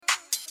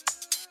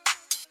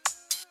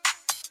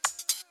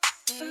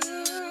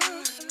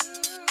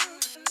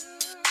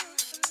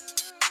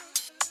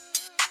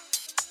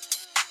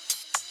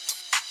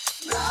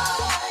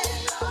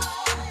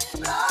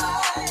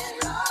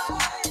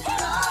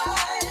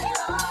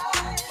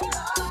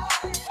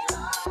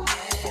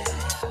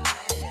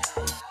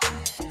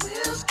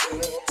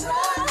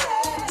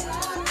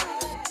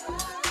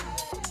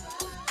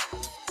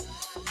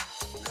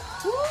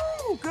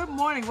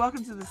morning.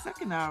 Welcome to the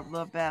second hour of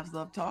LoveBabz,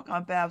 LoveTalk.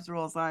 I'm Babz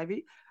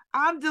Rawls-Ivy.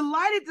 I'm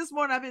delighted this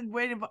morning.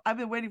 I've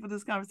been waiting for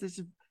this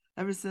conversation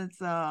ever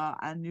since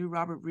I knew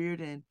Robert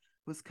Riordan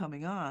was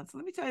coming on. So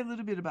let me tell you a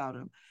little bit about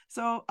him.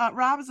 So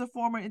Rob is a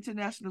former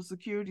international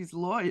securities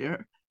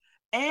lawyer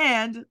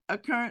and a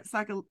current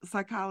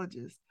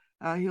psychologist.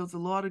 He holds a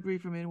law degree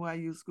from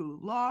NYU School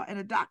of Law and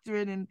a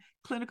doctorate in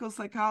clinical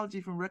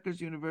psychology from Rutgers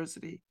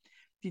University.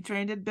 He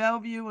trained at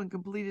Bellevue and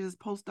completed his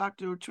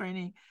postdoctoral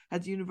training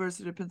at the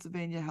University of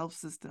Pennsylvania Health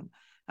System.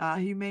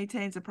 He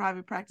maintains a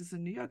private practice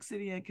in New York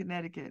City and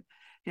Connecticut.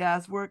 He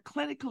has worked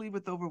clinically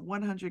with over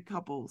 100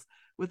 couples,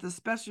 with a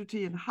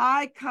specialty in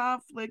high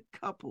conflict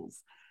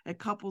couples and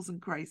couples in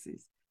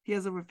crises. He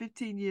has over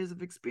 15 years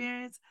of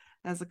experience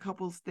as a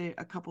couple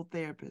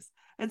therapist.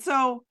 And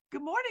so,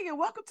 good morning and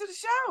welcome to the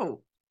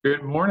show.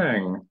 Good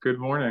morning. Good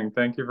morning.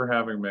 Thank you for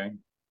having me.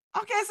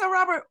 Okay, so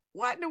Robert,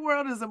 what in the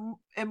world is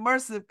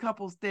immersive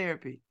couples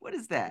therapy? What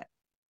is that?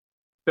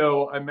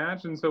 So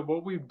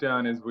what we've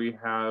done is we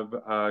have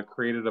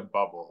created a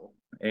bubble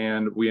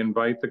and we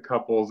invite the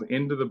couples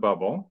into the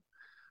bubble.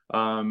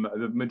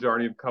 The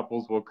majority of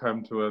couples will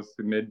come to us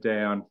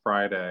midday on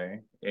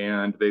Friday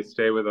and they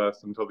stay with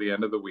us until the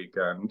end of the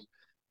weekend.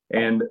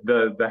 And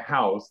the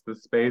house, the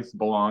space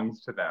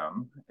belongs to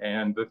them,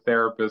 and the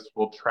therapist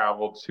will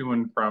travel to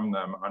and from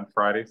them on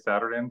Friday,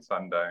 Saturday, and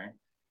Sunday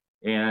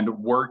and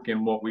work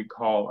in what we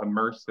call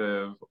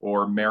immersive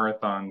or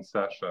marathon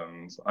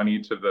sessions on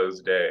each of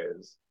those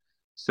days.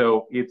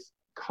 So it's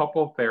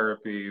couple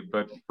therapy,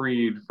 but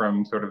freed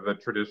from sort of the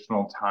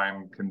traditional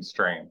time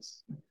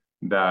constraints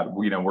that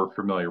we're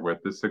familiar with,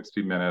 the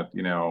 60-minute,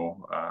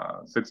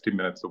 60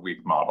 minutes a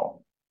week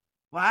model.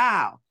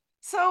 Wow.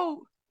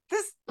 So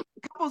this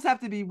couples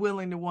have to be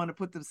willing to want to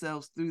put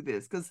themselves through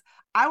this, because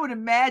I would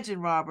imagine,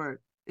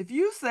 Robert, if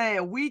you say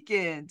a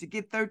weekend to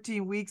get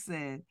 13 weeks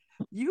in,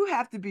 you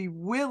have to be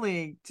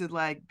willing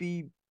to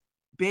be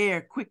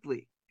bare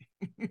quickly.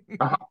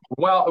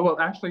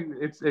 Actually,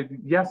 it's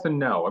yes and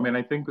no. I mean,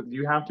 I think that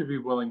you have to be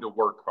willing to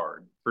work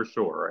hard for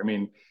sure. I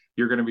mean,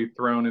 you're going to be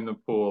thrown in the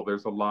pool.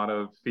 There's a lot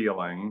of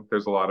feeling,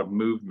 there's a lot of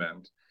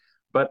movement.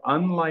 But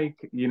unlike,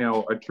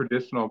 a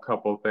traditional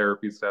couple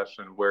therapy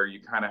session where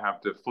you kind of have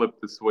to flip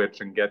the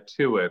switch and get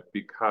to it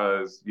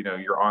because,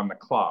 you're on the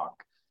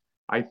clock.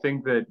 I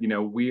think that,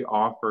 we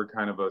offer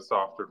kind of a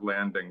softer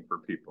landing for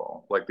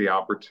people, like the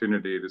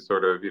opportunity to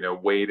sort of,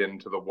 wade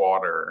into the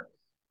water,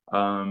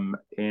 and,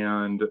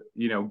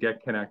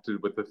 get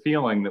connected with the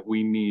feeling that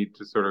we need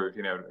to sort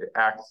of,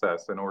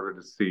 access in order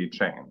to see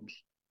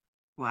change.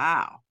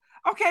 Wow.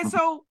 Okay,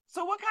 so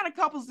what kind of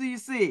couples do you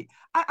see?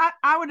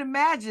 I would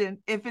imagine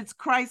if it's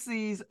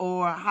crises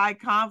or high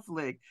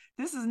conflict,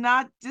 this is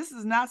not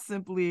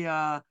simply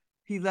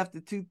he left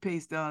the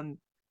toothpaste on,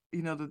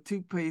 the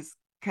toothpaste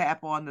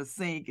cap on the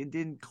sink and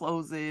didn't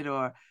close it,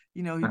 or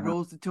he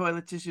rolls the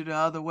toilet tissue the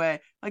other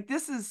way. Like,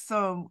 this is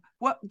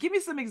give me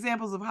some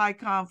examples of high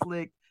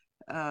conflict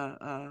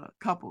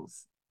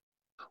couples.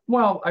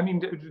 Well, I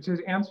mean,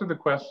 to answer the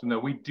question, though,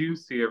 we do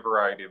see a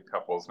variety of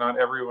couples. Not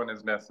everyone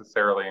is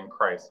necessarily in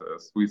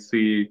crisis. We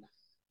see,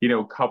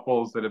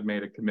 couples that have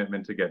made a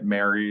commitment to get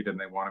married and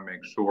they want to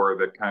make sure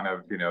that kind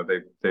of,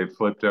 they've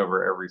flipped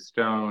over every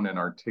stone and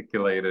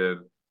articulated,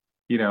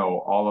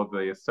 all of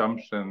the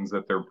assumptions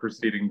that they're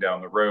proceeding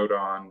down the road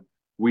on.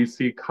 We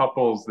see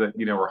couples that,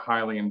 are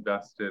highly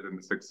invested in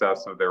the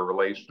success of their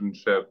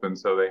relationship, and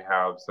so they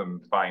have some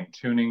fine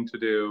tuning to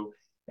do.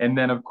 And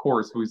then, of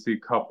course, we see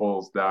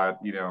couples that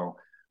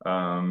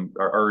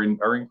are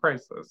in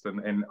crisis,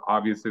 and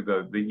obviously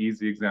the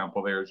easy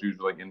example there is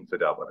usually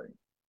infidelity.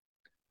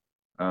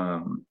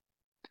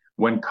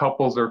 When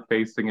couples are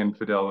facing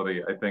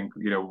infidelity, I think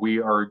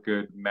we are a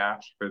good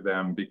match for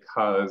them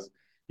because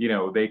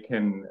they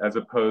can, as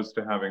opposed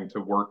to having to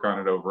work on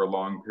it over a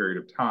long period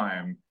of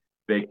time,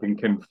 they can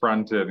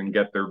confront it and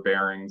get their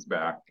bearings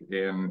back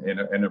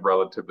in a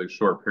relatively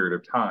short period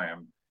of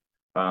time.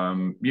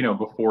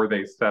 Before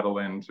they settle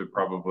into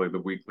probably the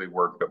weekly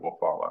work that will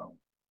follow.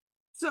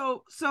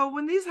 So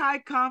when these high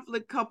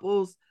conflict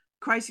couples,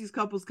 crises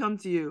couples come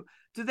to you,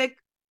 do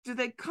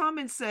they come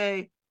and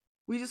say,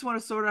 we just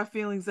want to sort our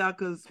feelings out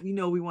because we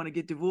know we want to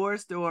get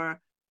divorced, or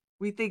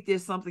we think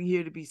there's something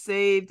here to be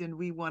saved and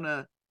we want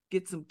to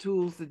get some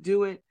tools to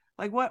do it?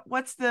 Like,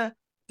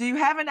 do you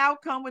have an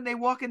outcome when they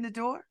walk in the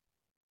door?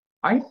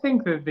 I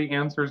think that the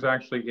answer is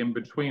actually in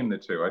between the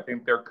two. I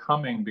think they're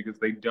coming because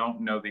they don't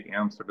know the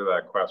answer to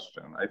that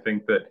question. I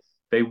think that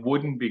they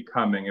wouldn't be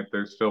coming if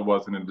there still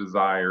wasn't a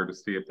desire to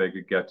see if they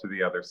could get to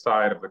the other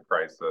side of the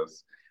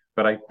crisis.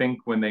 But I think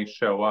when they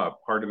show up,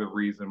 part of the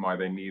reason why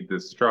they need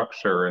this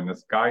structure and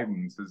this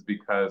guidance is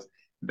because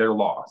they're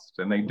lost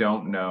and they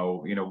don't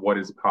know, what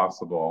is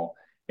possible.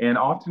 And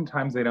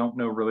oftentimes they don't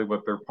know really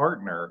what their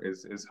partner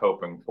is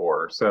hoping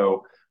for.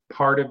 So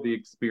part of the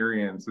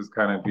experience is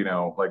kind of,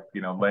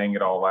 laying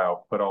it all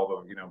out, put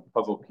all the,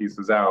 puzzle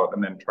pieces out,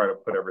 and then try to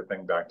put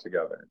everything back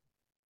together.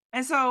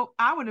 And so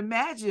I would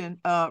imagine,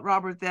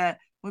 Robert, that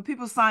when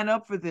people sign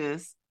up for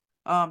this,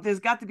 there's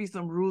got to be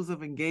some rules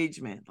of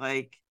engagement.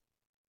 Like,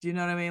 Do you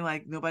know what I mean?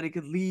 Like nobody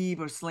could leave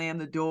or slam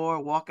the door,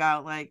 walk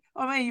out. Like,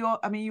 oh man,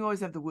 you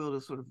always have the will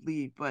to sort of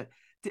leave, but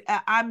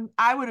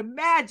I would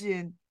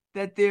imagine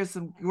that there's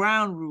some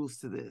ground rules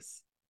to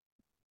this.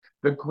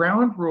 The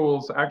ground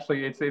rules,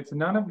 actually, it's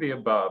none of the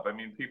above. I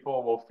mean,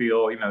 people will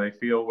feel, they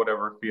feel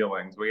whatever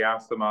feelings. We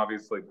ask them,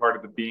 obviously, part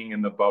of the being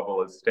in the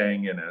bubble is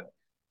staying in it.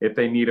 If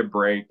they need a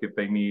break, if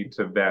they need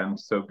to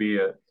vent, so be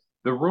it.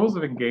 The rules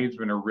of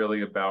engagement are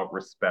really about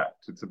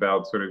respect. It's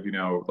about sort of,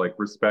 like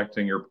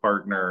respecting your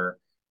partner,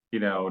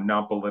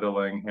 not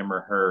belittling him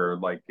or her,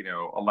 like,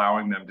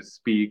 allowing them to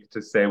speak,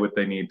 to say what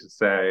they need to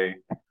say.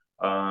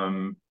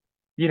 Um,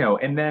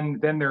 and then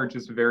there are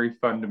just very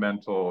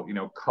fundamental,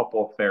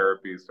 couple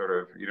therapy sort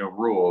of,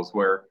 rules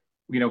where,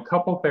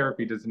 couple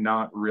therapy does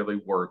not really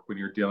work when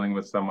you're dealing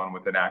with someone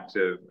with an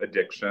active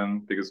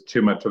addiction because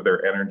too much of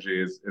their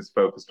energy is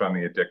focused on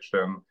the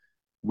addiction.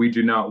 We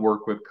do not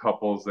work with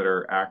couples that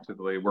are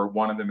actively, where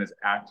one of them is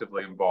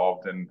actively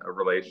involved in a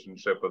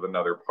relationship with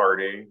another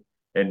party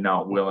and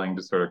not willing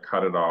to sort of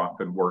cut it off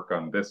and work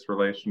on this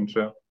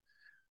relationship.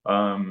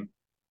 Um,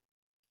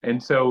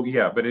 and so,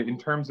 yeah, but in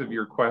terms of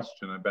your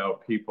question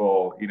about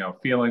people,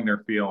 feeling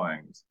their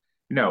feelings,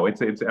 no,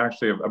 it's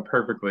actually a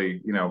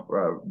perfectly,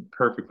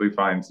 perfectly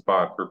fine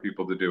spot for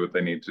people to do what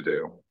they need to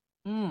do.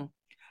 Mm.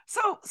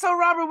 So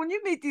Robert, when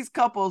you meet these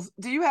couples,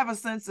 do you have a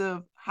sense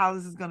of how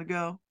this is going to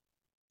go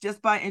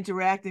just by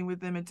interacting with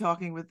them and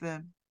talking with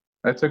them?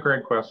 That's a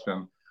great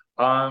question.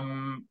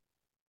 Um,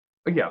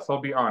 but yes,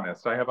 I'll be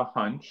honest. I have a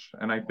hunch,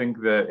 and I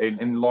think that,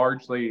 and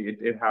largely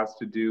it has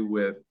to do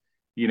with,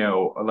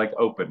 like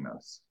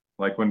openness.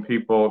 Like when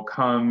people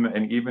come,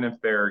 and even if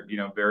they're,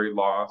 very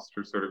lost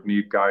or sort of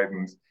need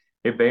guidance,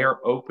 if they are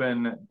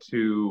open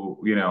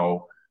to,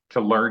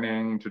 to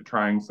learning, to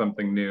trying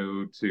something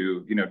new,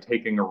 to,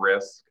 taking a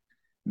risk,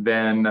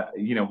 then,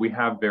 we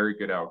have very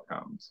good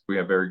outcomes. We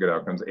have very good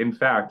outcomes. In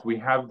fact, we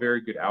have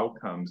very good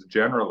outcomes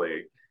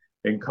generally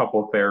in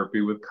couple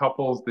therapy with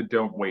couples that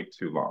don't wait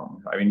too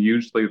long. I mean,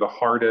 usually the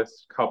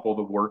hardest couple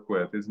to work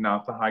with is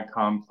not the high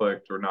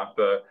conflict or not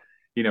the,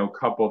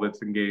 couple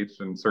that's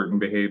engaged in certain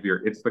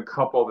behavior. It's the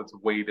couple that's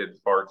waited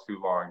far too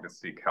long to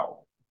seek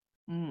help.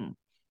 Mm.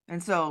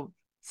 And so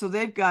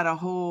they've got a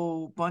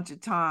whole bunch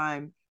of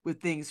time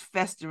with things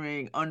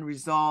festering,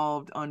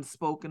 unresolved,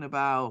 unspoken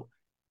about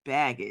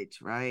baggage,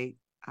 right?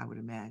 I would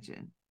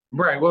imagine.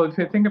 Right. Well, if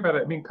you think about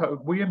it, I mean,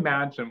 we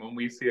imagine when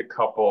we see a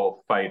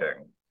couple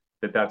fighting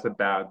that that's a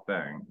bad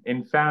thing.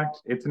 In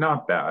fact, it's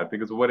not bad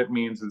because what it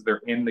means is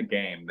they're in the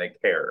game, they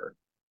care.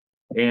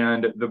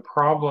 And the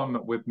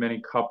problem with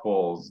many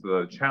couples,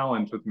 the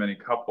challenge with many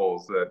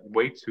couples that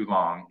wait too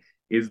long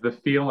is the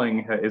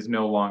feeling is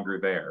no longer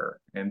there.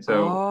 And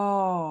so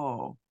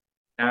Oh,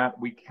 that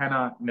we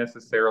cannot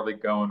necessarily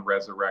go and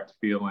resurrect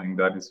feeling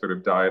that has sort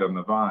of died on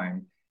the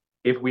vine.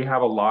 If we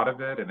have a lot of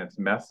it and it's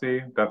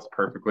messy, that's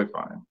perfectly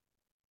fine.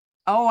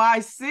 oh, I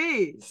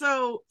see.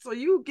 So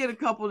you get a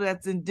couple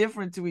that's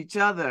indifferent to each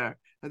other,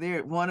 or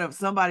they're one of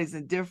somebody's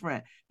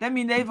indifferent. That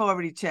means they've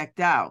already checked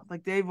out.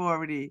 Like they've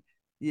already,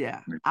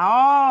 yeah.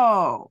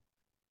 Oh,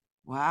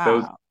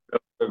 Those wow.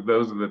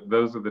 those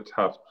are the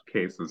tough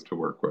cases to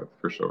work with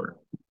for sure.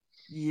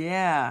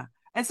 Yeah.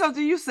 And so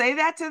do you say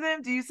that to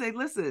them? Do you say,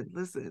 listen,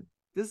 this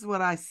is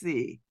what I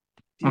see?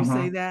 Do you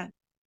say Mhm. that?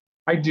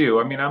 I do.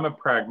 I mean, I'm a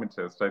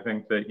pragmatist. I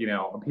think that,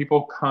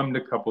 people come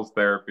to couples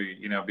therapy,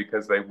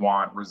 because they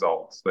want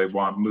results, they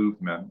want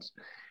movement.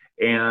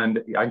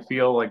 And I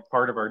feel like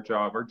part of our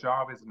job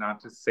is not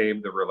to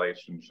save the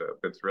relationship.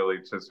 It's really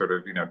to sort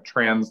of,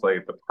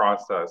 translate the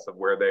process of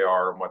where they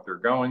are and what they're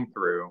going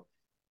through.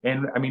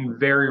 And I mean,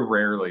 very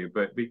rarely,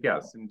 but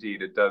yes,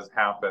 indeed, it does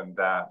happen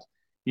that,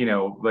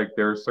 like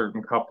there are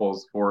certain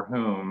couples for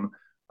whom,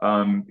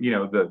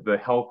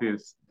 the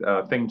healthiest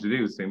thing to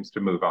do seems to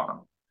move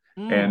on.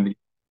 Mm. And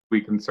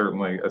we can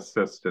certainly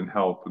assist and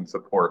help and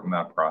support in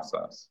that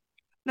process.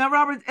 Now,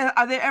 Robert,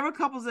 are there ever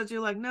couples that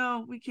you're like,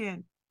 no, we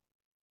can't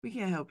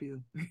help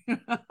you?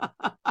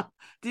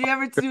 Do you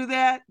ever do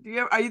that?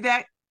 Are you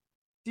that?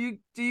 Do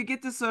you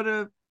get to sort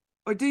of,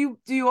 or do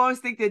you always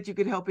think that you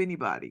could help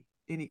anybody,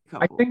 any I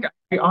couple? think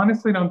I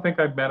honestly don't think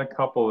I've met a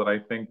couple that I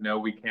think, no,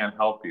 we can't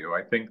help you.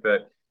 I think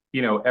that,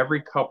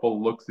 every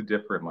couple looks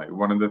differently.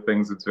 One of the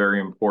things that's very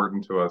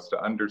important to us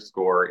to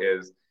underscore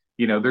is,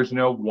 there's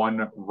no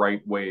one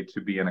right way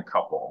to be in a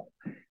couple.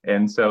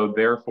 And so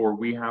therefore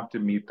we have to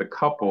meet the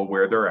couple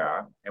where they're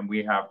at and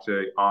we have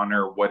to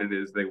honor what it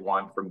is they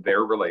want from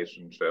their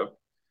relationship.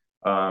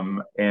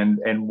 And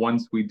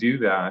once we do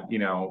that,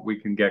 we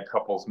can get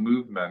couples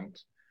movement.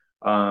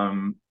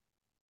 Um,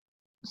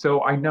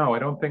 so I know I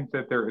don't think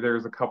that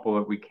there's a couple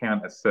that we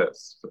can't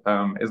assist,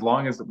 as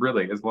long as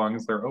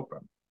they're open.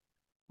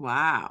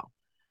 Wow.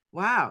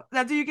 Wow.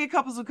 Now, do you get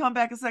couples who come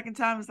back a second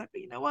time? It's like,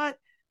 well, you know what?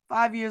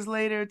 5 years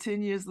later,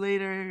 10 years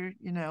later,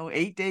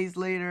 8 days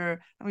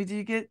later. I mean, do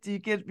you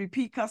get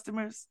repeat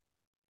customers?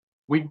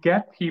 We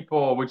get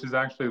people, which is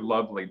actually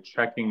lovely,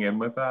 checking in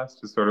with us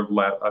to sort of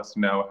let us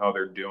know how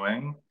they're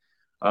doing.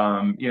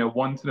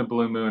 Once in a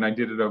blue moon, I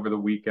did it over the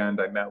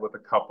weekend. I met with a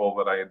couple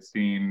that I had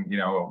seen,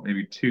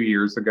 maybe 2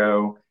 years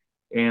ago,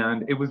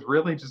 And it was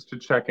really just to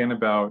check in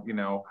about,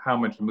 how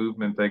much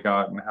movement they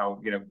got and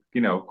how,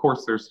 of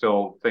course there's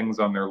still things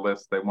on their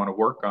list they want to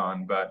work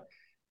on, but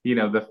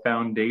the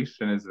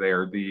foundation is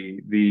there,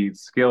 the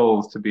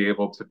skills to be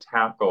able to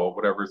tackle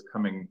whatever's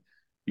coming,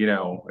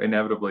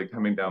 inevitably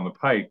coming down the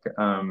pike,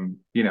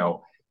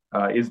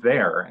 is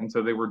there. And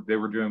so they were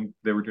doing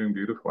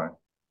beautifully.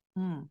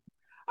 Hmm.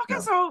 Okay, Yeah.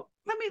 so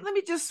let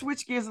me just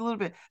switch gears a little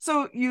bit.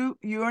 So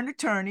you're an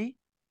attorney,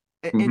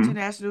 Hmm.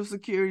 international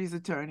securities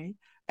attorney,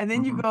 and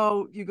then you Hmm.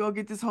 go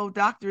get this whole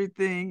doctorate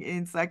thing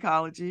in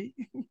psychology.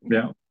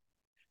 Yeah.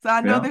 So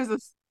I know Yeah.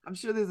 I'm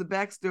sure there's a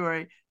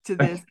backstory to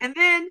this, and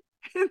then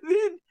and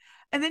then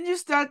and then you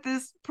start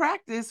this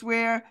practice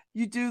where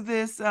you do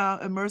this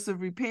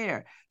immersive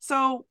repair.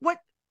 So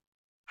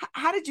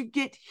how did you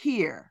get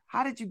here?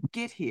 How did you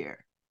get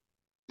here?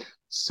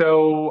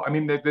 So, I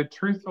mean, the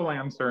truthful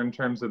answer in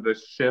terms of the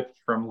shift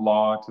from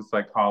law to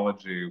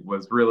psychology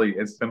was really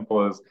as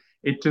simple as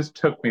it just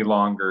took me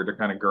longer to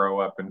kind of grow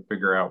up and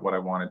figure out what I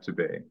wanted to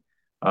be.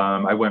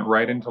 I went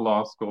right into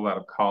law school out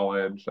of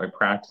college. I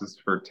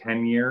practiced for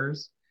 10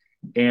 years.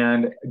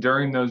 And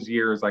during those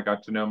years, I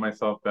got to know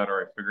myself better.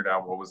 I figured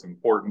out what was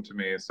important to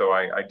me. So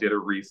I did a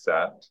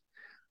reset.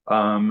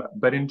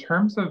 But in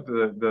terms of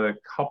the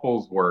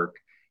couples work,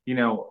 you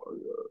know,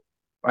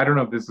 I don't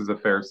know if this is a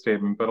fair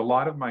statement, but a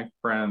lot of my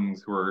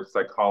friends who are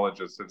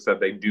psychologists have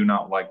said they do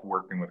not like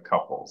working with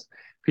couples.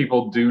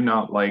 People do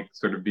not like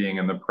sort of being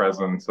in the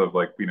presence of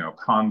like,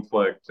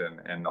 conflict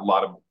and a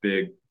lot of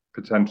big,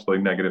 potentially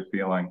negative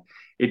feeling.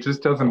 It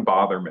just doesn't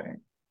bother me.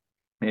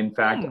 In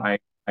fact, Hmm. I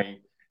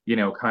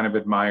kind of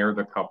admire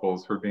the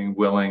couples for being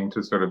willing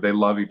to sort of, they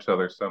love each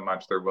other so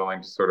much, they're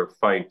willing to sort of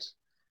fight,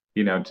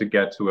 to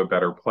get to a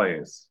better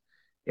place.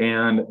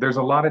 And there's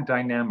a lot of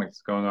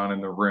dynamics going on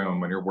in the room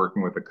when you're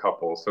working with a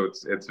couple. So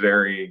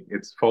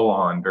it's full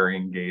on, very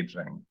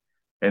engaging.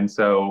 And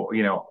so,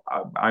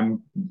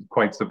 I'm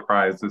quite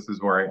surprised this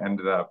is where I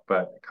ended up,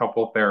 but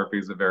couple therapy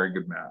is a very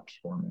good match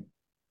for me.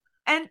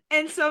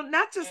 And so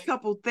not just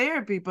couple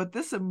therapy, but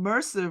this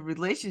immersive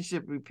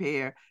relationship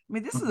repair. I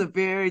mean, this is Mhm. a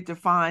very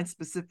defined,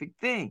 specific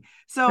thing.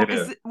 So It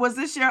is. was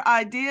this your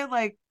idea?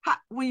 Like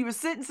when you were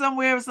sitting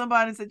somewhere with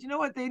somebody and said, you know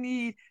what they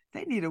need?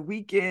 They need a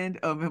weekend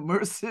of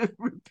immersive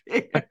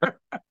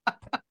repair.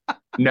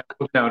 No,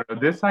 no, no.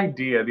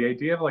 The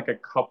idea of like a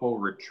couple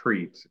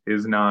retreat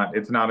it's not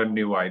a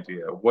new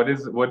idea.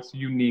 What's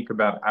unique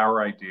about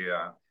our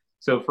idea?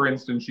 So for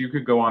instance, you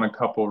could go on a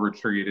couple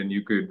retreat and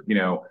you could,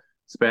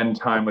 spend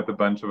time with a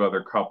bunch of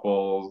other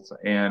couples.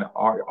 And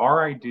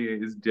our idea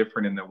is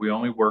different in that we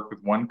only work with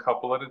one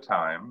couple at a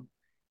time.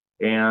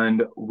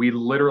 And we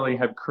literally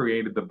have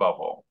created the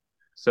bubble.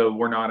 So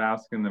we're not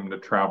asking them to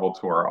travel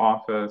to our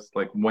office.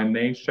 Like when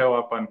they show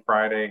up on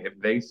Friday, if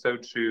they so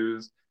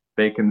choose,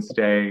 they can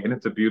stay, and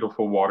it's a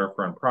beautiful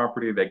waterfront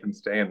property. They can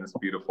stay in this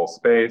beautiful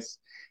space.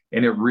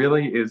 And it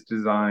really is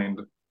designed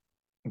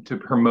to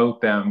promote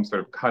them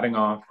sort of cutting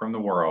off from the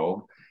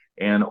world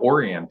and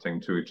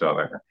orienting to each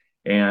other.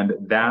 And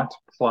that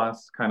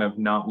plus kind of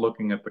not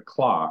looking at the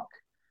clock,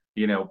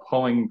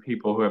 pulling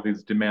people who have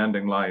these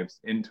demanding lives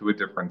into a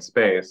different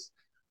space,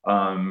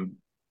 um,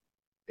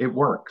 it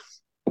works.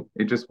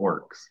 It just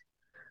works.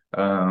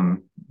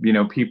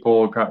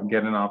 People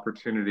get an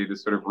opportunity to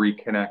sort of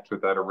reconnect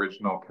with that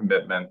original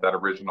commitment, that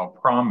original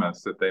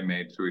promise that they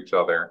made to each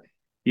other,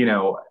 you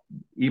know,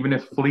 even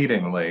if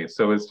fleetingly,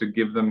 so as to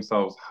give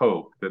themselves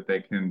hope that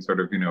they can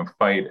sort of,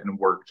 fight and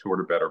work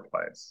toward a better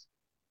place.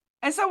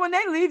 And so when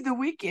they leave the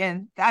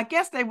weekend, I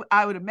guess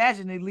I would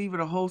imagine they leave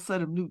with a whole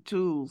set of new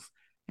tools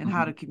and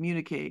how Mhm. to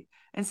communicate.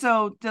 And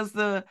so does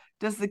the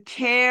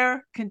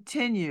care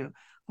continue?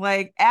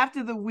 Like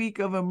after the week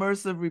of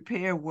immersive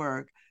repair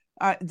work,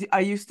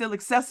 are you still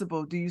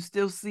accessible? Do you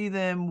still see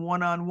them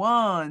one on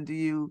one?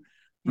 Do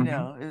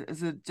Mhm.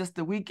 is it just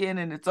the weekend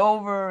and it's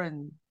over?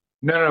 And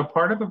No, no,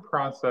 part of the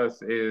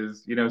process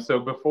is, so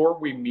before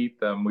we meet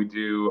them, we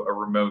do a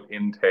remote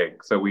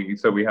intake. So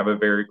we have a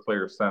very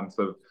clear sense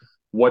of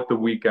what the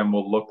weekend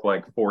will look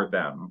like for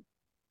them.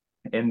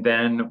 And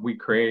then we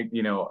create,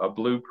 a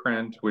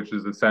blueprint, which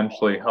is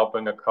essentially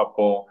helping a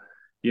couple,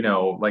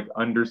 like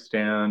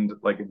understand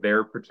like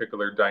their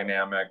particular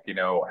dynamic,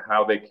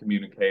 how they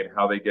communicate,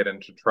 how they get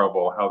into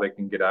trouble, how they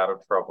can get out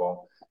of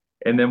trouble.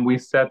 And then we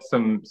set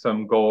some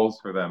goals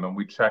for them and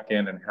we check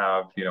in and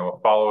have, a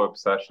follow-up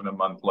session a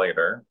month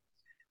later.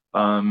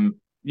 On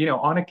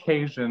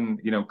occasion,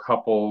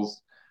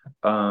 couples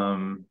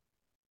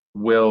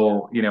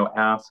will,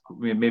 ask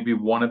maybe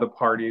one of the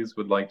parties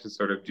would like to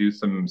sort of do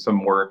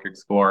some work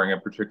exploring a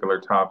particular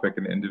topic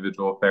in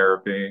individual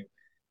therapy.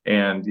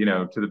 And,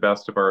 to the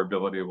best of our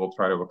ability, we'll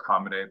try to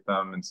accommodate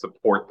them and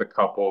support the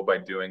couple by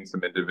doing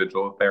some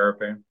individual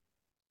therapy.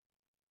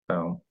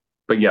 So,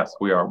 but yes,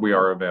 we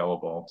are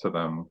available to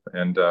them,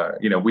 and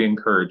we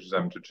encourage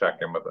them to check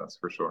in with us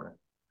for sure.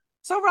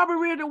 so Robert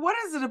Riordan, what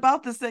is it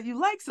about this that you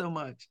like so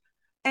much?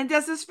 And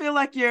does this feel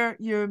like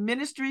your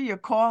ministry, your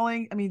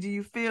calling? I mean, do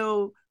you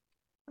feel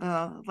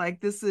like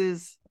this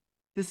is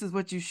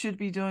what you should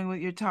be doing with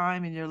your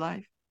time in your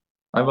life?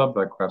 I love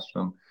that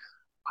question.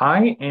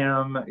 I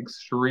am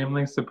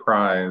extremely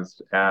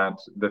surprised at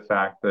the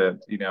fact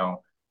that,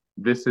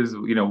 this is,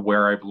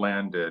 where I've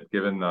landed,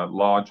 given the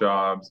law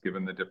jobs,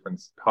 given the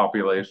different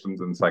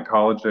populations and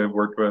psychology I've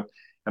worked with.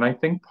 And I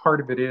think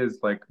part of it is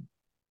like,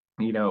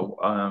 you know,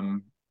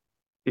 um,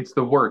 it's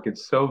the work.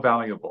 It's so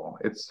valuable.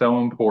 It's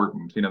so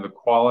important. The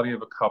quality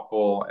of a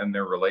couple and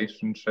their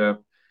relationship,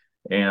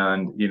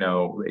 and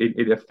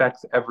it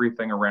affects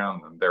everything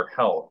around them, their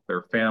health,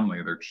 their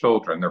family, their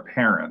children, their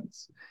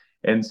parents.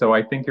 And so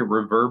I think it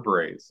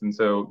reverberates. And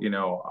so,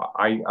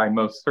 I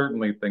most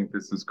certainly think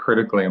this is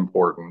critically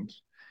important.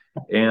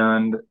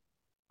 And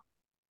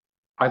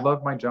I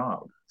love my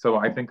job. So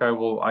I think I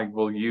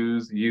will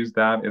use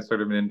that as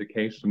sort of an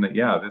indication that,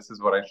 yeah, this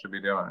is what I should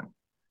be doing.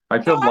 I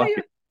So feel lucky.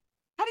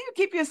 how do you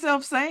keep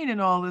yourself sane in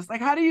all this? Like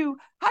how do you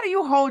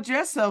hold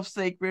yourself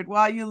sacred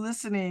while you're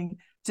listening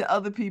to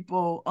other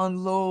people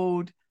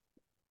unload,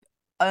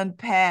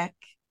 unpack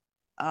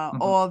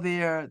Mhm. all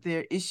their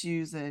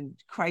issues and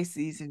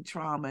crises and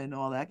trauma and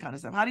all that kind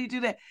of stuff? How do you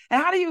do that?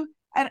 And how do you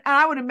and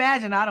I would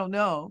imagine, I don't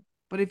know,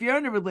 but if you're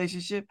in a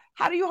relationship,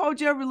 how do you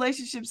hold your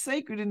relationship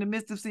sacred in the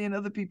midst of seeing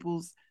other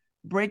people's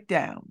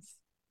breakdowns?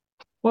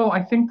 Well,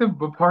 I think the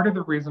part of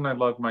the reason I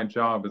love my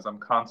job is I'm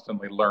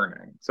constantly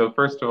learning. So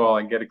first of all,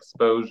 I get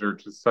exposure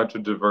to such a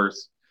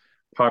diverse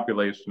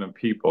population of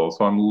people.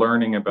 So I'm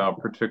learning about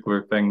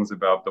particular things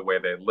about the way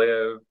they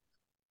live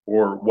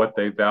or what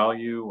they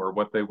value or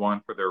what they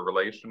want for their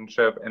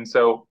relationship. And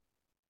so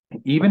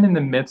even in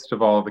the midst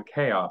of all of the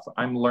chaos,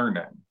 I'm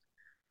learning,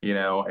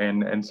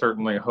 and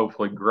certainly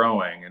hopefully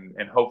growing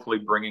and hopefully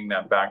bringing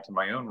that back to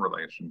my own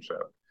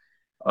relationship.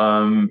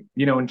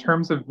 In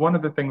terms of one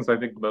of the things I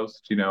think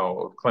most,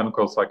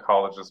 clinical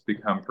psychologists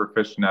become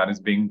proficient at is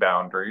being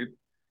boundaried.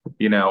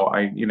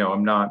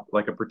 I'm not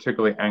like a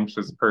particularly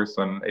anxious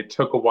person. It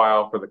took a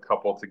while for the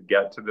couple to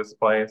get to this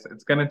place.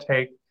 It's going to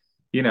take,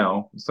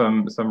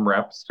 some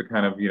reps to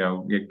kind of,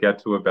 get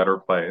to a better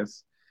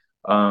place.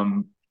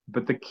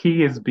 But the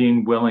key is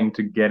being willing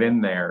to get in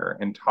there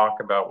and talk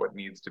about what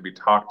needs to be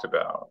talked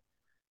about.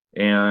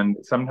 And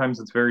sometimes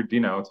it's very,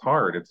 it's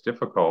hard, it's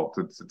difficult,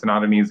 it's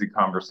not an easy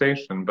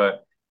conversation,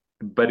 but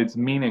it's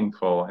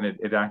meaningful and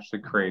it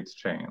actually creates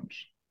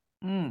change.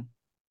 Mm,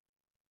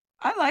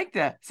 I like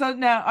that. So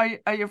now,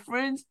 are your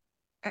friends?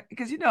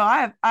 Because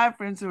I have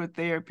friends who are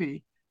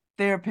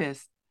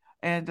therapists,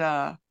 and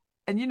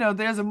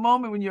there's a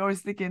moment when you're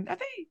always thinking, are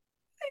they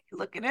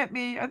looking at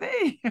me? Are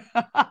they?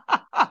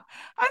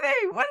 Are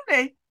they? What are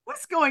they?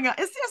 What's going on?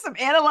 Is there some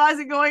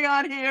analyzing going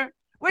on here? Yeah,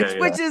 Which yeah.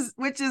 which is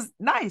which is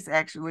nice,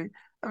 actually.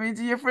 I mean,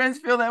 do your friends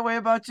feel that way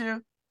about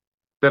you?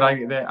 That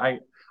I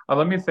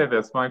let me say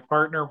this. My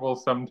partner will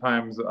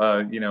sometimes,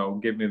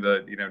 give me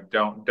the,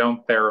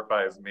 don't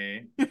therapize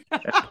me. And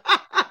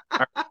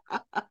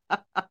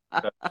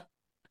I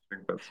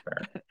think that's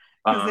fair.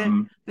 Because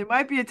Um, there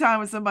might be a time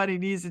when somebody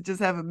needs to just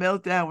have a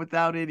meltdown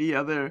without any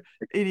other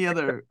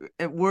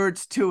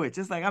words to it.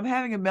 Just like, I'm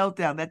having a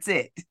meltdown. That's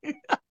it.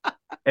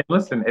 and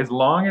listen, as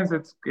long as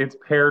it's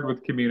paired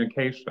with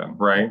communication,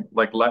 right?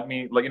 Like, let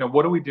me, like,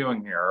 what are we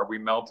doing here? Are we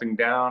melting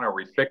down? Are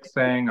we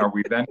fixing? Are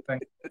we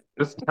venting?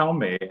 Just tell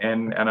me,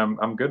 and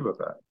I'm good with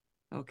that.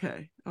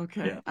 Okay. Yeah.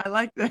 Okay. I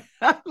like that.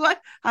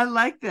 I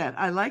like that.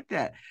 I like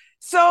that.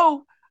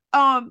 So,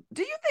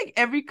 do you think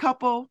every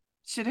couple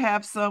should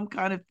have some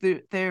kind of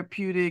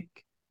therapeutic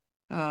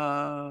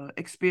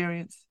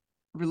experience,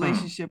 Hmm.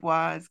 relationship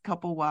wise,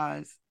 couple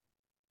wise?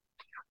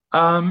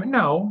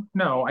 No,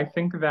 no. I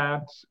think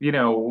that,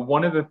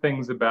 one of the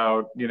things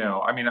about,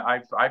 I mean,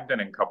 I've been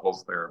in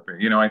couples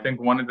therapy. I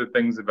think one of the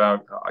things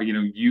about,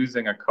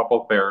 using a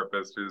couple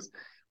therapist is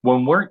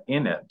when we're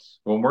in it,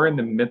 when we're in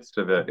the midst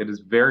of it, it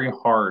is very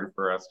hard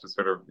for us to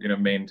sort of,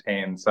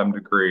 maintain some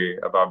degree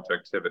of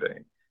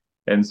objectivity.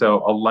 And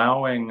so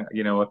allowing,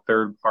 a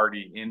third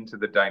party into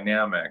the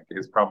dynamic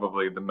is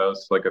probably the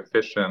most like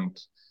efficient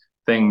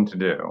thing to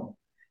do.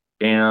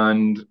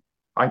 And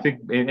I think,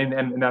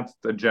 and that's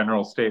a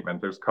general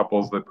statement. There's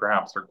couples that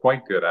perhaps are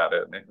quite good at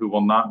it and who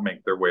will not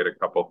make their way to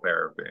couple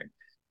therapy.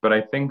 But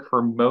I think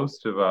for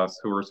most of us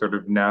who are sort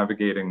of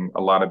navigating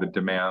a lot of the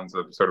demands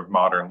of sort of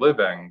modern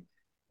living,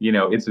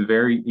 it's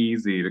very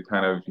easy to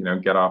kind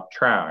of, get off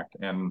track.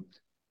 And,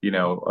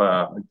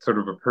 sort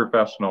of a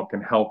professional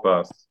can help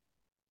us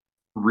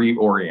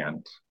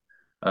reorient.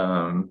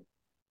 Um,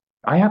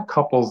 I have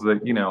couples that,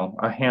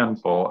 a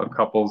handful of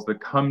couples that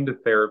come to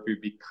therapy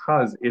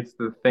because it's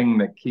the thing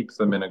that keeps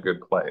them in a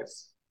good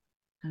place.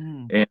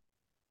 Mm, And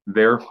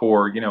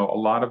therefore, a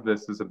lot of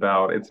this is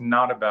about, it's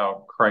not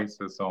about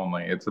crisis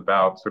only. It's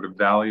about sort of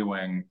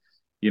valuing,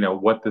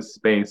 what the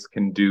space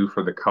can do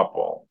for the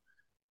couple.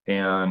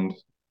 And,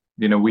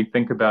 we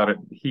think about it,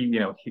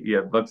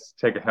 yeah, let's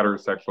take a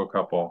heterosexual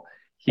couple.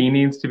 He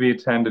needs to be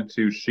attended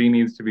to, she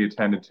needs to be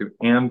attended to,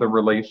 and the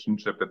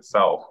relationship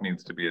itself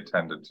needs to be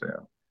attended to.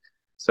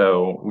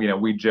 So,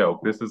 we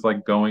joke, this is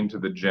like going to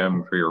the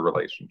gym for your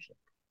relationship.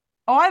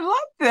 oh, I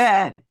love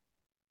that.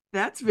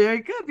 That's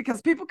very good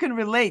because people can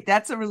relate.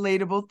 That's a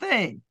relatable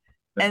thing.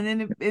 Yeah. And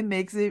then it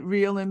makes it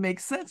real and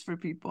makes sense for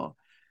people.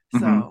 Hmm.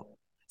 So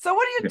So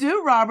what do you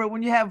do, Robert,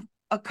 when you have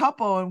a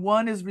couple and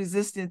one is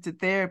resistant to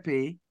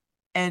therapy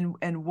and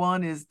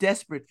one is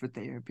desperate for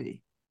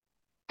therapy?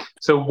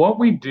 So what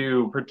we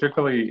do,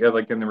 particularly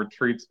like in the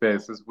retreat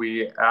space, is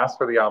we ask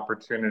for the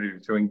opportunity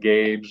to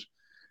engage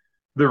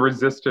the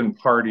resistant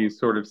parties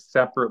sort of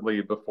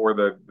separately before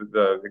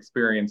the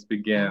experience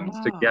begins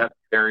to Oh. get a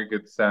very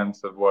good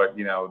sense of what,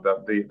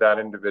 that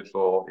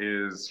individual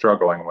is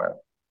struggling with.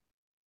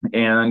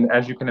 And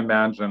as you can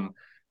imagine,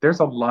 there's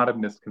a lot of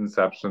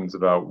misconceptions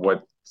about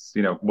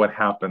what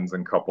happens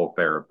in couple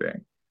therapy.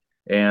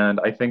 And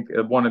I think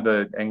one of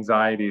the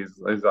anxieties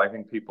is I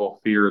think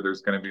people fear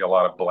there's going to be a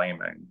lot of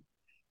blaming.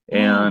 Mm.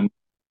 And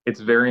it's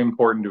very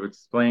important to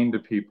explain to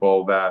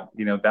people that,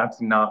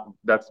 that's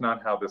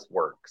not how this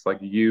works. Like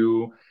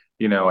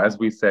as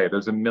we say,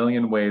 there's a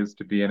million ways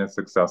to be in a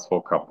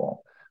successful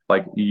couple.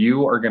 Like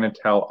you are going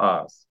to tell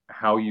us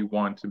how you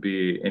want to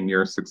be in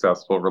your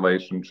successful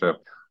relationship.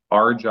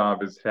 Our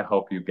job is to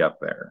help you get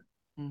there.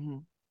 Mm-hmm.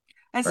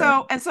 And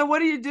Right. so what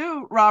do you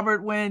do,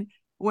 Robert,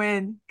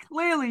 when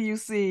clearly you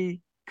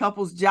see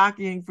couples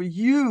jockeying for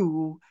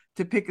you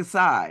to pick a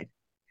side?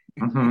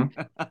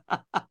 Mm-hmm.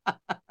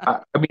 I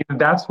mean,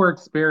 that's where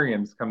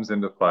experience comes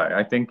into play.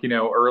 I think,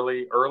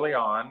 early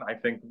on, I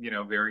think,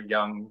 very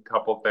young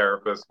couple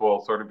therapists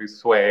will sort of be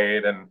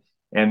swayed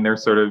and they're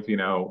sort of,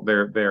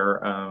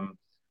 they're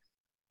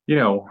you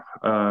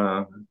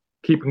know,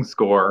 keeping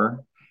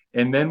score.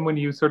 And then when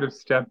you sort of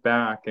step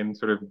back and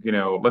sort of,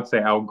 let's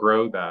say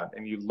outgrow that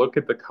and you look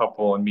at the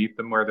couple and meet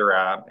them where they're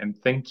at and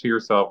think to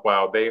yourself,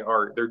 wow,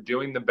 they're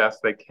doing the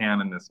best they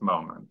can in this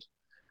moment,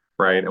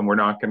 right? And we're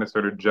not going to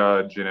sort of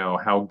judge,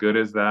 how good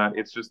is that?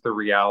 It's just the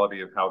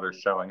reality of how they're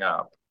showing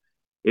up.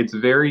 It's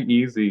very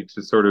easy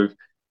to sort of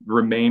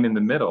remain in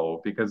the middle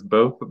because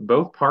both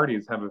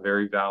parties have a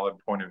very valid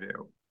point of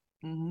view,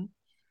 Mm-hmm.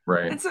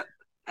 right? And so,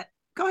 uh,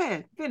 go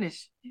ahead,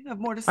 finish. You have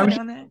more to I say was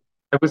on that?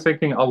 I was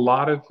thinking a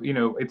lot of,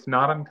 it's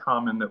not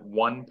uncommon that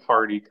one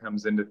party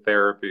comes into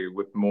therapy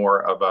with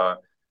more of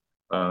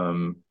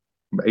um,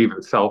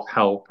 either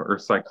self-help or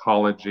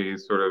psychology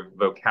sort of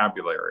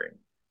vocabulary.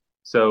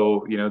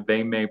 So,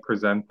 they may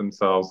present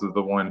themselves as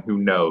the one who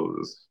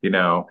knows,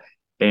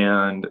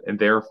 and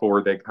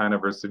therefore they kind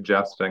of are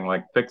suggesting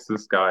like, fix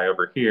this guy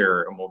over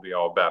here and we'll be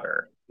all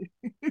better.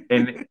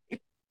 And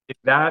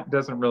that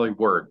doesn't really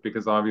work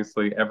because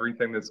obviously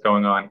everything that's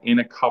going on in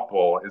a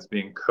couple is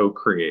being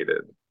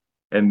co-created.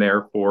 And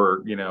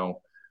therefore,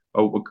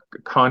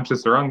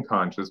 conscious or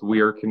unconscious,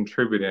 we are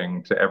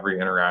contributing to every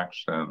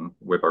interaction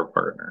with our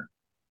partner.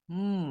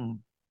 Mm,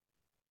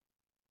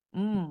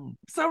 mm.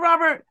 So,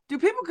 Robert, do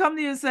people come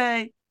to you and say,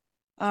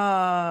 you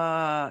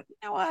know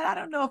what? I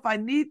don't know if I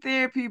need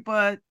therapy,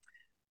 but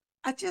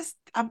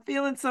I'm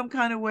feeling some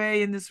kind of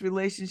way in this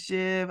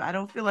relationship. I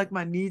don't feel like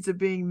my needs are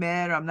being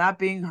met, or I'm not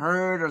being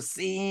heard or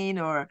seen,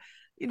 or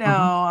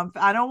Mhm.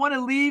 I don't want to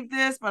leave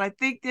this, but I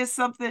think there's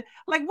something.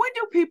 Like, when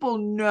do people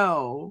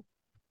know?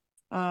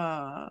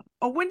 Or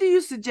when do you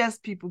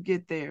suggest people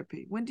get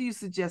therapy? When do you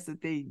suggest that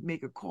they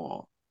make a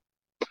call?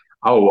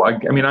 Oh, I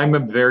mean, I'm a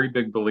very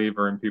big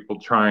believer in people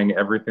trying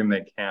everything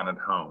they can at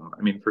home.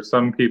 I mean, for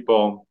some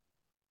people,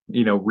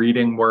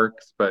 reading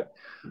works, but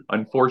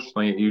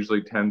unfortunately, it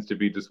usually tends to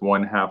be just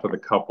one half of the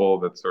couple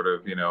that's sort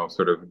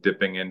of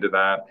dipping into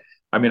that.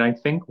 I mean, I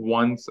think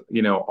once,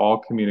 all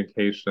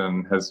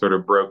communication has sort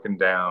of broken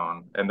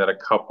down and that a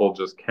couple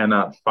just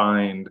cannot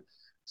find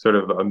sort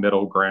of a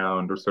middle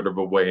ground or sort of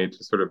a way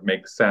to sort of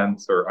make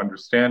sense or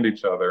understand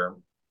each other.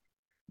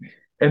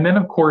 And then,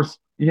 of course,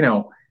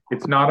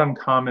 it's not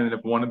uncommon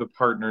if one of the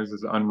partners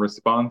is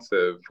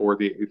unresponsive for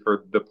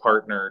the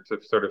partner to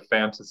sort of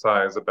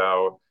fantasize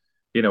about,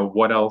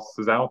 what else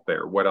is out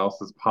there, what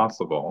else is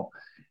possible.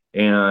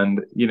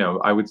 And,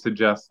 I would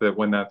suggest that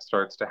when that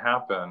starts to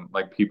happen,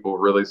 like people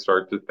really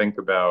start to think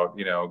about,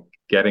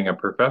 getting a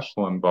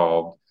professional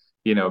involved,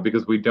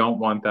 because we don't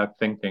want that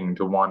thinking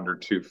to wander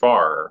too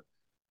far.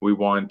 We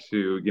want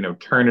to,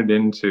 turn it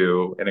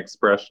into an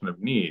expression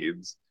of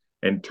needs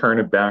and turn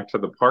it back to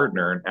the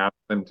partner and ask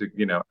them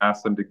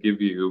to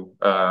give you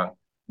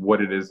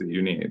what it is that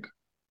you need.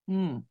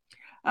 Hmm.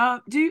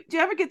 Do you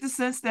ever get the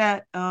sense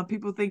that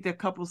people think that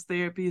couples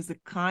therapy is a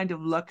kind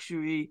of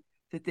luxury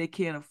that they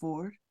can't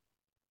afford?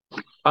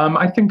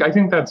 I think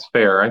that's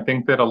fair. I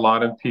think that a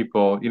lot of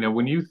people,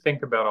 when you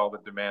think about all the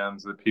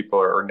demands that people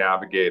are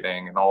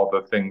navigating and all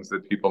the things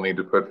that people need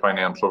to put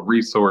financial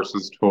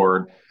resources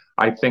toward,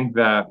 I think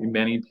that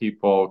many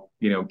people,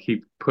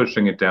 keep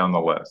pushing it down the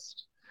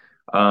list.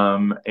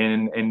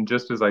 And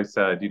just as I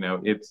said,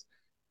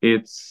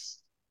 it's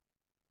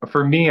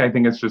for me, I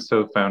think it's just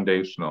so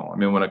foundational. I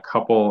mean, when a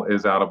couple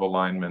is out of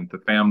alignment, the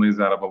family's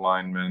out of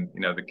alignment,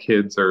 the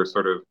kids are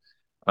sort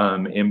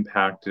of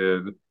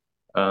impacted.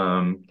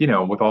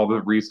 With all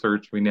the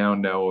research we now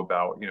know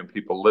about,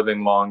 people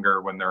living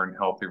longer when they're in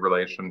healthy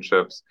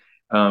relationships.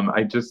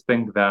 I just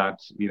think that,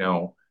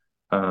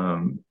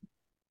 um,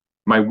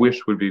 my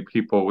wish would be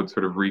people would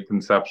sort of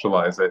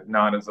reconceptualize it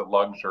not as a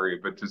luxury,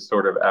 but just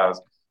sort of as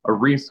a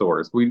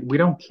resource. We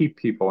don't keep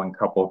people in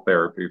couple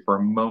therapy for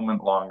a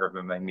moment longer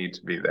than they need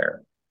to be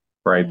there.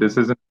 right? This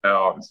Mm. isn't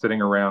about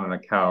sitting around on a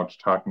couch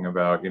talking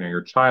about,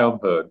 your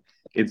childhood.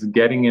 It's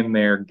getting in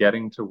there,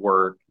 getting to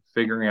work,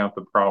 figuring out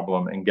the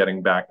problem, and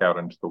getting back out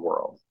into the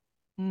world.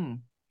 Mm.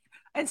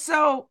 And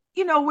so,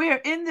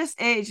 we're in this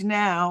age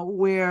now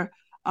where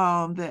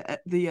the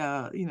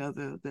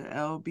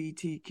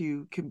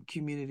LBTQ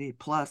community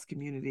plus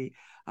community,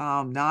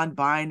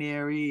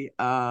 non-binary,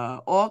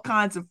 all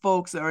kinds of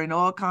folks are in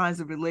all kinds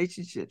of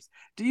relationships.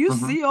 Do you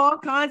Mhm. see all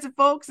kinds of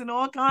folks in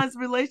all kinds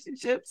of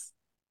relationships?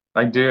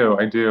 I do.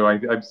 I do.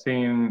 I've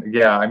seen,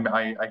 yeah,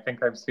 I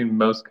think I've seen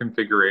most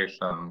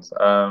configurations.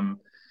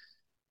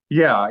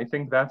 Yeah, I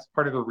think that's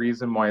part of the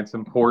reason why it's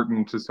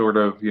important to sort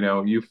of,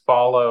 you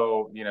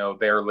follow,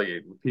 their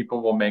lead.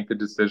 People will make the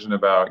decision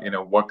about,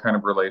 what kind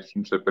of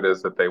relationship it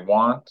is that they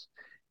want.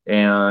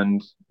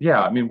 And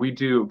yeah, I mean, we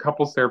do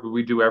couples therapy,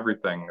 we do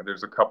everything.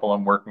 There's a couple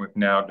I'm working with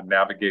now to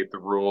navigate the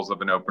rules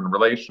of an open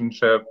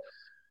relationship.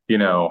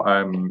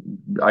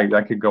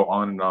 I could go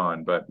on and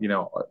on, but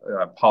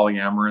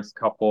polyamorous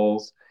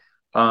couples,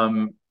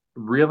 um,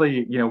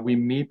 really, we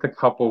meet the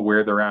couple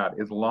where they're at,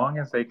 as long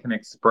as they can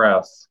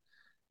express,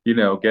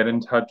 get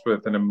in touch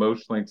with and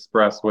emotionally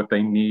express what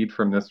they need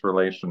from this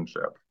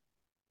relationship.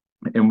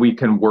 And we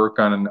can work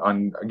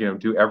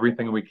do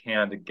everything we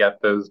can to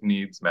get those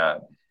needs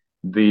met.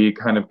 The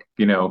kind of,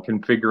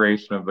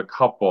 configuration of the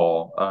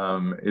couple,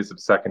 is of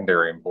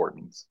secondary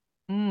importance.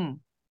 Mm,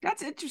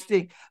 that's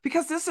interesting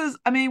because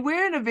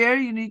we're in a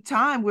very unique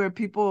time where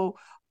people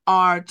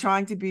are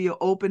trying to be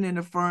open and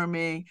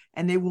affirming,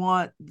 and they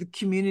want the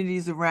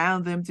communities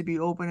around them to be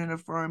open and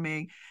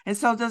affirming. And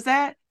so, does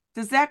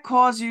that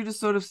cause you to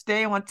sort of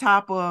stay on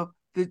top of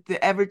the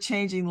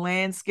ever-changing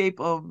landscape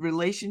of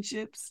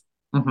relationships?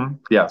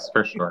 Yes,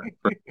 for sure.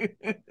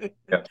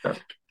 Yes, yes.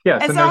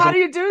 Yes, And and so, how do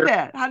you do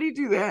that? How do you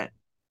do that?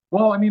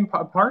 well, I mean,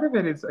 part of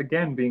it is,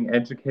 again, being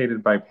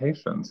educated by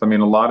patients. I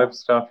mean, a lot of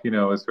stuff,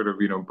 is sort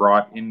of,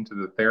 brought into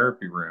the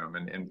therapy room,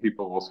 and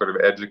people will sort of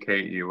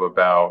educate you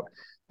about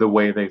the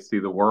way they see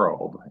the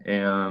world.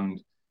 And,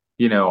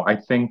 I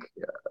think,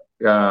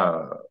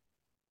 uh,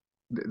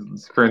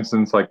 for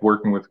instance, like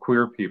working with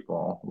queer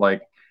people,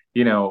 like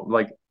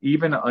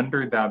even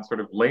under that sort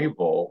of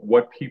label,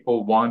 what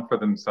people want for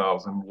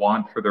themselves and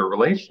want for their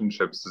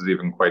relationships is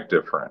even quite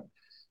different.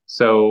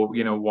 So,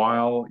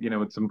 while,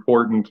 it's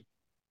important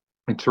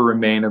to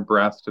remain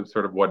abreast of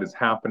sort of what is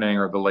happening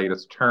or the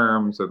latest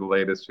terms or the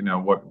latest,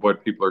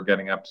 what people are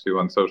getting up to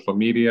on social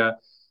media,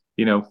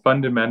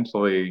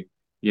 fundamentally,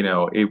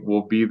 it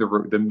will be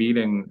the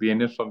meeting, the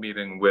initial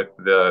meeting with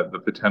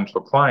the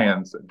potential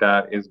clients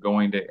that is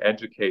going to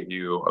educate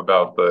you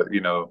about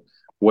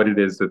what it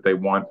is that they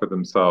want for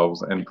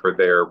themselves and for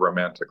their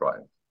romantic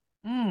life.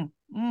 Mm,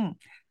 mm.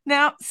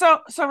 Now,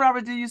 so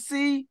Robert, do you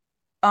see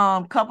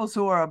couples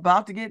who are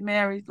about to get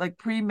married, like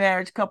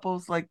pre-marriage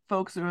couples, like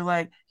folks who are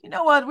like, you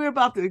know what, we're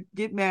about to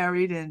get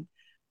married, and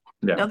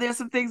Yeah. there's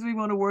some things we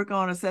want to work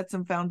on or set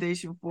some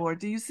foundation for.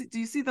 Do you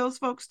see those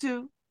folks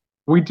too?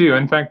 We do.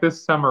 In fact,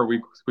 this summer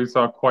we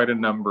saw quite a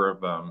number of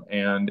them,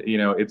 and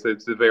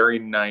it's a very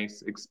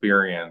nice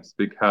experience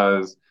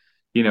because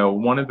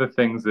one of the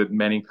things that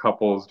many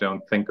couples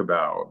don't think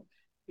about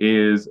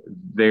is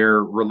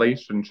their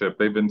relationship.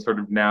 They've been sort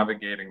of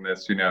navigating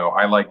this,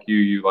 I like you,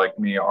 you like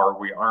me, are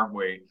we, aren't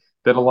we?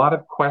 That a lot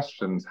of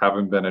questions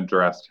haven't been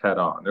addressed head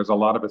on. There's a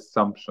lot of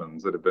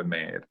assumptions that have been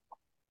made.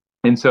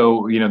 And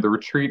so, the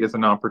retreat is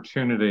an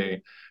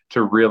opportunity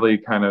to really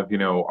kind of,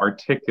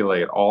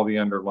 articulate all the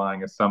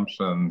underlying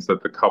assumptions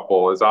that the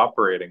couple is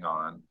operating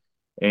on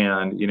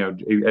and,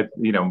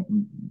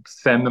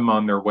 send them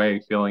on their way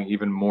feeling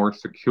even more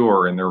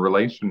secure in their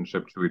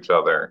relationship to each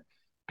other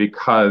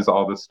because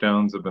all the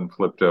stones have been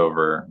flipped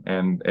over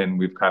and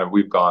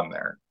we've gone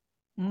there.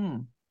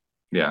 Mm,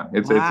 Yeah,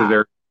 it's a wow.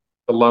 very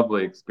a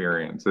lovely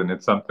experience, and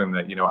it's something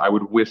that I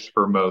would wish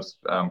for most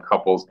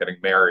couples getting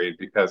married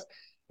because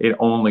it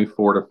only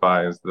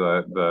fortifies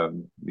the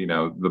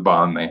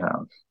bond they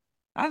have.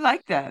 I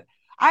like that.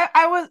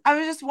 I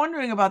was just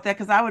wondering about that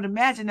because I would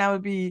imagine that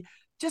would be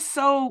just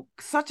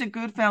such a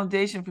good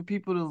foundation for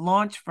people to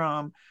launch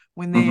from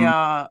when they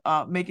Hmm.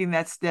 are making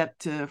that step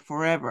to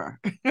forever.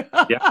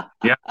 Yeah,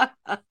 yeah,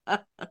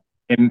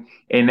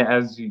 and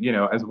as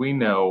we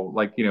know,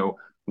 like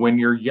when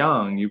you're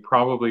young, you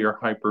probably are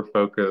hyper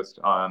focused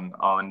on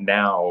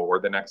now or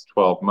the next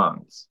 12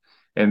 months.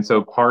 And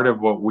so part of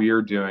what we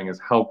are doing is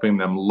helping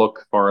them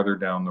look farther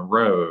down the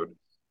road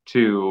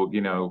to,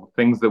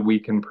 things that we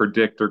can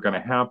predict are going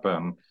to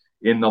happen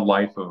in the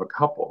life of a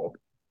couple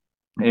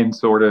and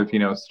sort of,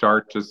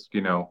 start just,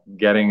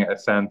 getting a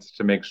sense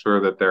to make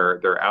sure that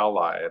they're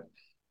allied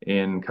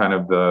in kind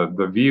of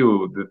the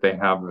view that they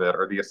have that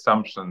or the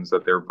assumptions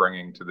that they're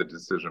bringing to the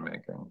decision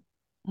making.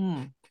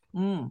 Mm,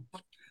 mm.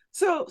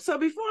 So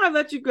before I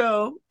let you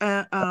go,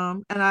 and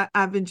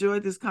I've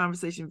enjoyed this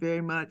conversation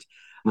very much.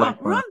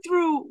 Likewise. Run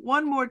through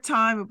one more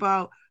time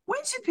about when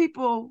should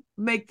people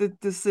make the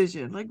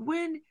decision? Like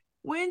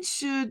when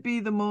should be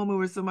the moment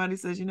where somebody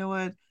says, you know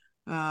what,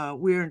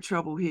 we're in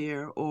trouble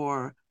here,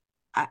 or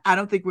I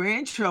don't think we're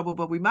in trouble,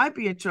 but we might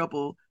be in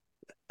trouble.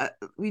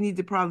 we need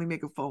to probably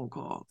make a phone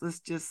call. Let's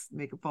just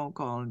make a phone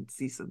call and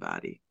see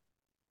somebody.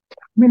 I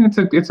mean,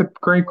 it's a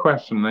great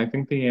question. And I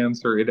think the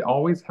answer, it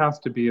always has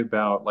to be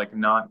about like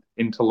not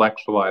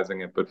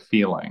intellectualizing it, but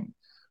feeling.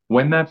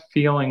 When that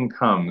feeling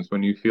comes,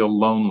 when you feel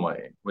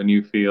lonely, when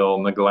you feel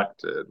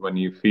neglected, when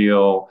you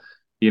feel,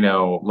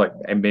 like,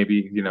 and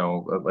maybe,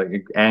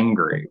 like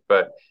angry,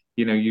 but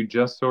you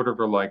just sort of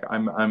are like,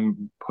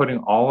 I'm putting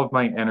all of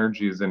my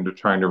energies into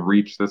trying to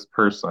reach this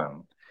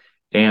person,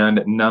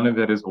 and none of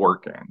it is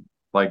working.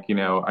 Like,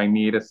 I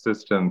need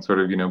assistance sort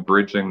of,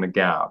 bridging the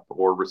gap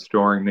or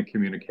restoring the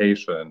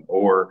communication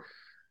or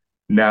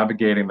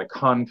navigating the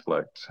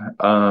conflict.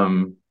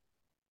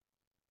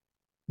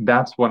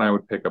 That's when I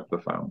would pick up the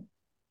phone.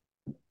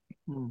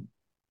 Hmm.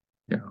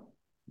 Yeah.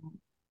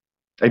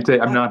 I'd say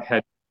I'm Uh, not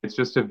head.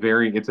 It's a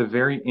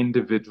very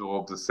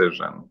individual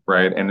decision,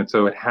 right? And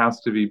so it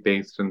has to be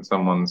based in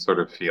someone's sort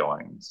of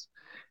feelings.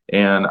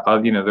 And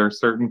there are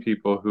certain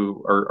people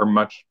who are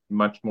much,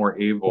 much more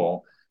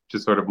able to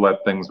sort of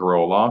let things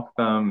roll off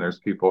them. There's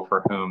people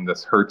for whom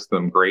this hurts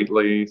them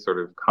greatly, sort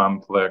of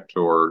conflict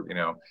or,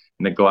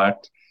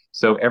 neglect.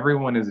 So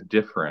everyone is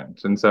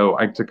different. And so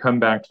to come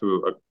back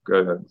to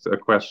a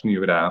question you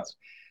had asked,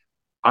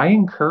 I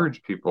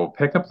encourage people,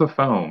 pick up the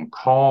phone,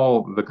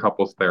 call the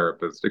couples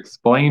therapist,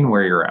 explain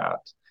where you're at.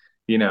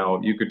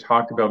 You could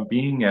talk about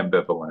being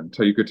ambivalent,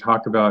 or you could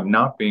talk about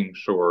not being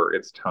sure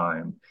it's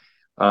time.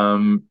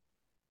 Um,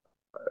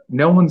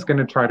 no one's going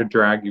to try to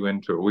drag you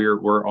into it.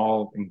 We're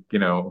all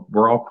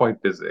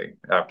quite busy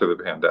after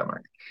the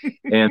pandemic,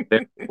 and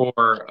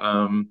therefore,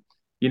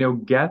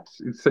 get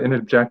an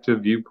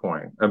objective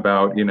viewpoint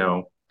about,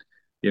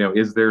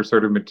 is there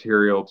sort of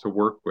material to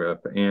work with,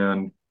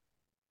 and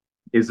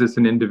is this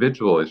an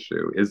individual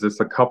issue? Is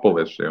this a couple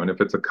issue? And if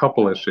it's a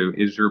couple issue,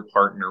 is your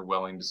partner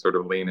willing to sort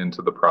of lean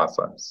into the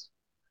process?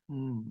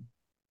 hmm.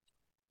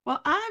 Well,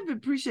 I've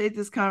appreciated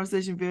this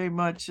conversation very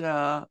much,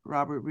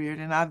 Robert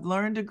Riordan. I've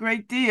learned a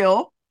great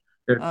deal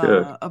Good,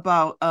 good.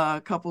 about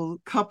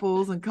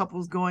couples and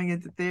couples going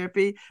into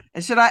therapy.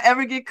 And should I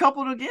ever get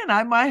coupled again,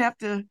 I might have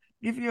to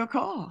give you a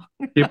call.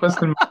 Keep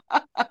us in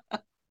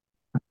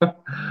mind.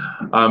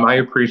 I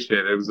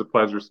appreciate it. It was a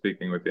pleasure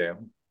speaking with you.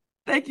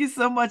 Thank you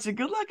so much, and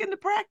good luck in the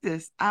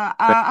practice.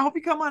 I hope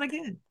you come on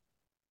again.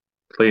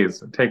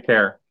 Please take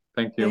care.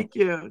 Thank you. Thank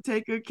you.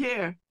 Take good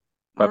care.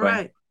 Bye All bye.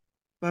 right.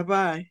 Bye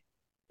bye.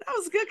 That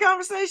was a good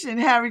conversation,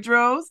 Harry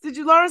Droz. Did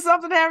you learn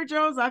something, Harry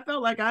Droz? I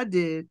felt like I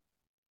did.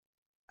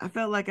 I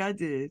felt like I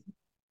did.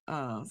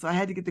 So I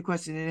had to get the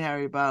question in,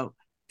 Harry, about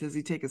does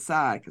he take a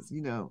side? Because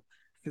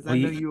Well, I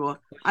you know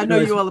know,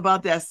 you all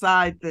about that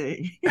side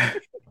thing.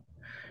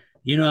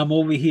 I'm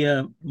over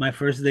here, my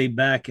first day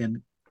back,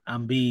 and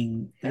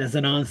there's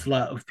an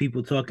onslaught of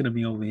people talking to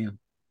me over here.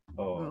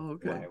 Oh,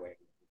 okay.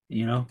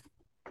 You know,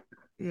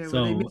 Yeah,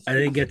 well, so I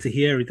didn't get to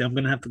hear everything. I'm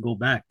gonna have to go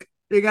back.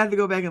 they got to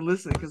go back and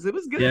listen because it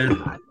was good.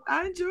 Yeah.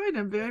 I enjoyed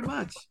him very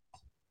much.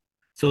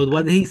 So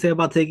what did he say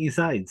about taking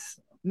sides?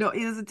 No,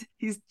 he doesn't.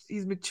 He's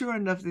mature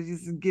enough that he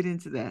doesn't get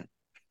into that.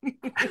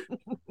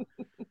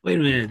 Wait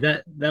a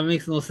minute, that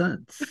makes no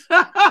sense.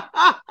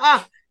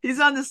 He's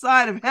on the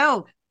side of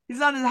health.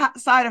 He's on the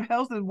side of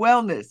health and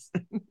wellness.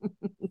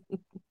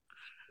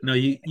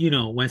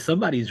 No, when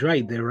somebody's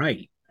right, they're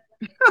right.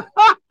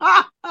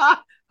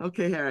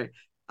 Okay, Harry.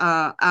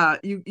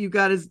 You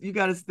got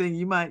his thing.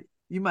 You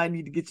might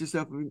need to get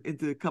yourself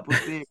into a couple of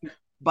things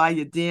by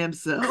your damn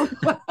self.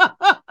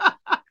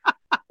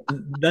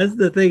 That's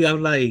the thing.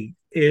 I'm like,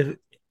 if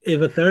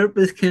a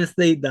therapist can't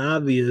state the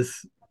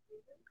obvious,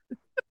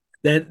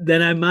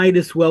 then I might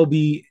as well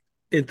be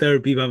in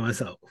therapy by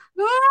myself.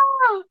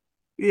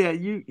 Yeah,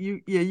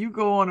 you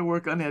go on and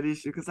work on that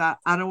issue because I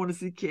don't want to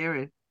see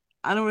Karen.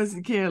 I don't want to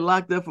see Karen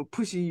locked up for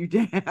pushing you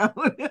down.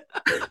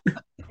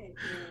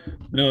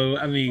 No,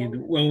 I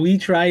mean, when we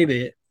tried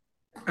it,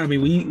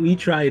 we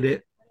tried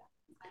it.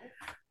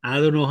 I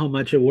don't know how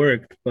much it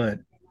worked, but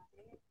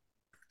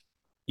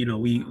we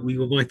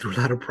were going through a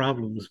lot of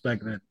problems back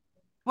then.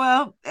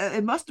 Well,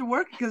 it must have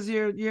worked because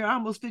you're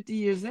almost 50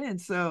 years in,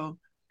 so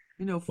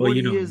 40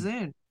 years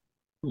in.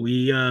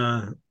 We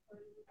I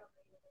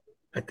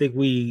think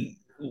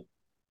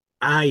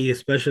I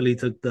especially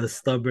took the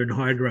stubborn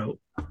hard route.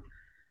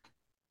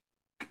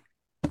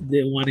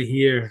 Didn't want to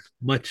hear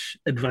much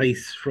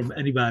advice from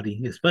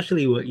anybody,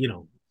 especially what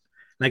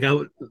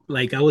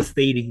like I was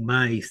stating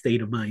my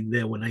state of mind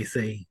there when I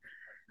say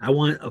I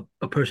want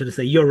a person to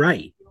say you're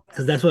right,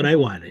 because that's what I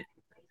wanted.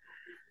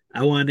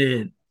 I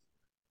wanted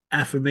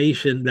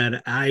affirmation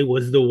that I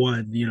was the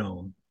one,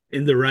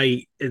 in the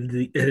right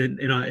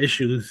in our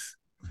issues,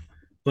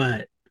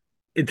 but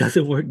it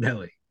doesn't work that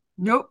way.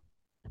 Nope.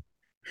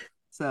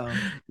 So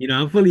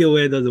I'm fully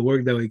aware it doesn't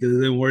work that way because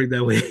it didn't work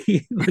that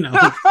way when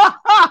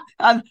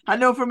I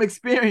know from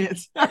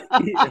experience.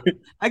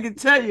 I can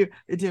tell you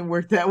it didn't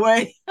work that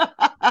way.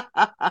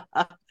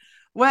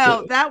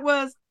 Well, that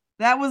was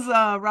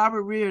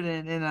Robert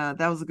Riordan, and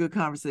that was a good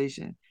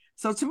conversation.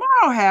 So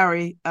tomorrow,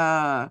 Harry,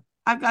 I've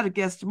got a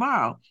guest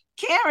tomorrow.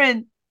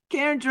 Karen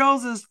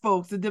Droz's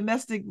folks, the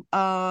domestic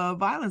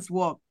violence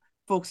walk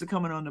folks are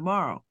coming on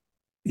tomorrow.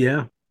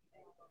 Yeah.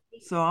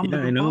 So I'm Yeah, I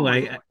looking know.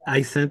 forward.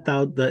 I sent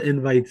out the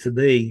invite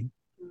today,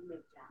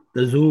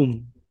 the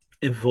Zoom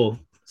info.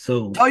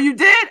 So Oh, you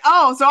did?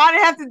 Oh, so I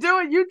didn't have to do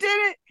it. You did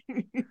it.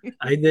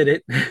 I did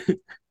it.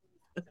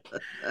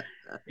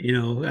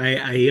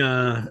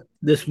 I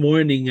this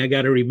morning I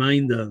got a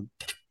reminder.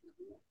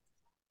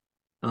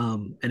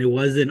 And it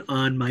wasn't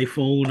on my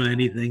phone or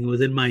anything, it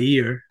was in my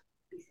ear.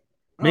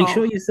 Make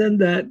sure Oh, you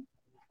send that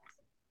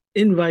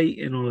invite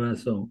and all that.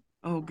 So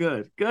oh,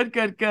 good.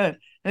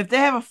 If they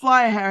have a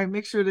flyer, Harry,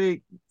 make sure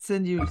they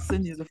send you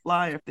the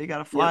flyer if they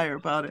got a yep. flyer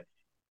about it.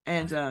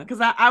 And because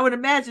I would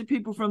imagine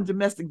people from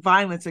domestic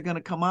violence are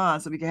going to come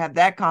on so we can have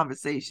that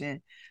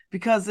conversation,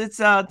 because it's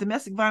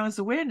domestic violence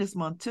awareness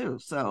month too.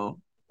 So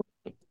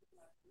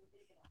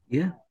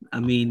Yeah, I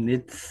mean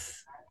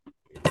it's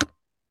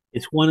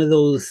one of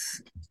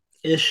those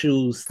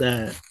issues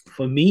that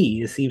for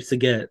me it seems to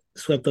get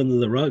swept under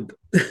the rug.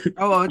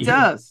 oh, it You know,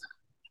 does.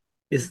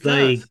 it's It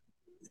like does.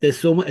 there's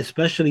so much,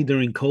 especially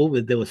during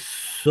COVID, there was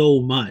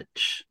so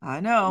much I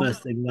know,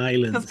 domestic because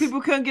violence.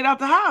 people couldn't get out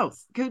the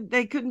house.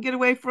 They couldn't get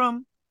away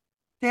from.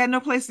 They had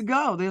no place to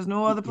go. There's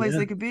no other place Yeah,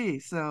 they could be.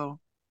 So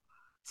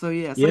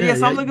yeah. So yeah,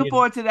 yes, I'm that, looking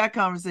forward to that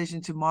conversation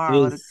it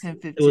tomorrow at was ten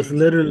it was 15.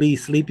 literally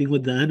sleeping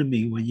with the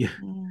enemy when Yeah,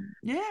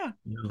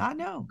 you know I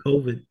know.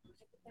 COVID.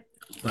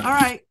 But All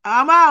right,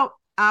 I'm out.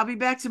 I'll be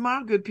back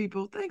tomorrow, good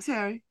people. Thanks,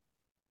 Harry.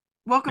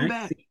 Welcome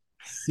right, back.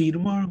 see you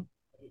tomorrow.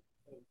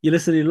 You're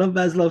listening to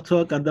LoveBabz Love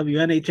Talk on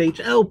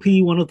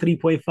WNHHLP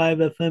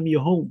 103.5 FM,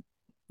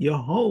 your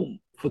home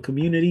for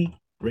community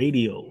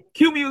radio.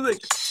 Cue music.